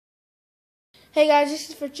Hey guys, this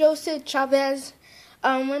is for Joseph Chavez.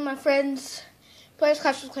 One of my friends plays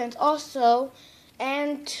Clash of Clans also,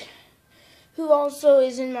 and who also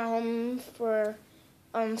is in my home for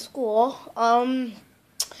school.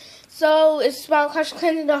 So it's about Clash of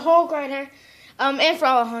Clans and the whole grinder. And for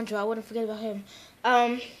Alejandro, I wouldn't forget about him.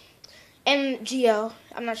 And Gio.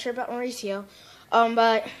 I'm not sure about Mauricio.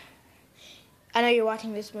 But I know you're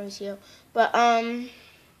watching this, Mauricio. But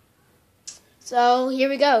so here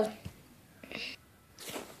we go.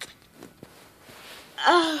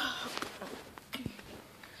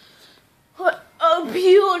 What a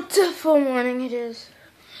beautiful morning it is.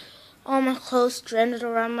 All my clothes stranded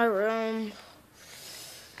around my room.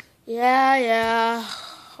 Yeah.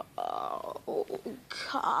 Oh,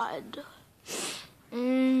 God.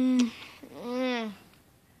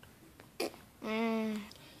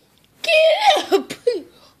 Get up!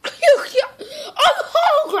 I'm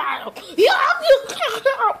hungry!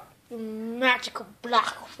 Magical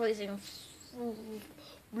black freezing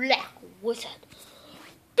black wizard.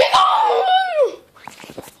 Be gone!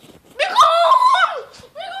 Be gone!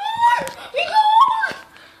 Be gone!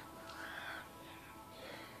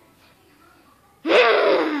 Be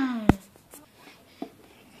gone!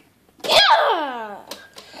 Yeah!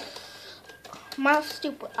 My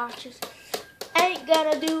stupid archers ain't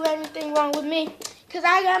gonna do anything wrong with me, 'cause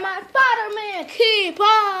I got my Spider-Man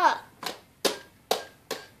keeper!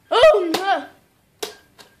 Oh no!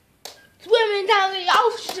 Swimming down the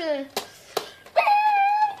ocean!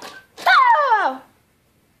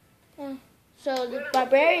 So the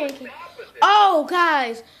Barbarian King. Oh,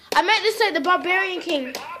 guys, I meant to say the Barbarian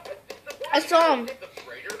King. I saw him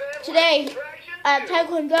today at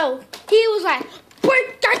Taekwondo. He was like,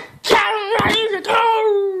 "Break that down, ready to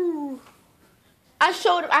go." I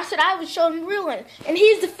showed him. I said I would show him real one, and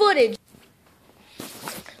here's the footage.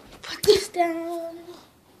 Put this down.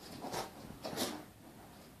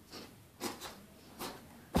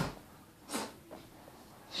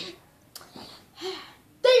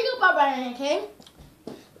 There you go, Barbarian King.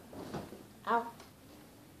 Ow.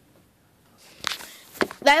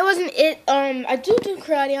 That wasn't it. I do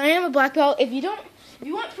karate. I am a black belt. If you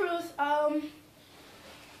want proof,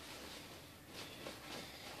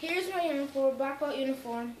 here's my uniform, black belt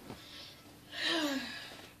uniform.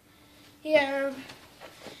 Here,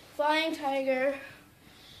 Flying Tiger.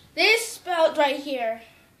 This belt right here.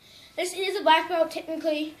 This is a black belt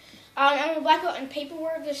technically. I'm a black belt in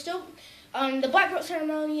paperwork. There's still the black belt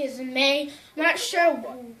ceremony is in May. I'm not sure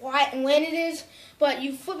why and when it is, but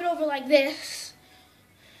you flip it over like this.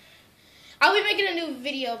 I'll be making a new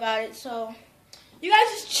video about it, so you guys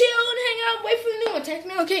just chill and hang out, wait for the new one. Text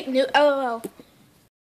me, okay? New LOL.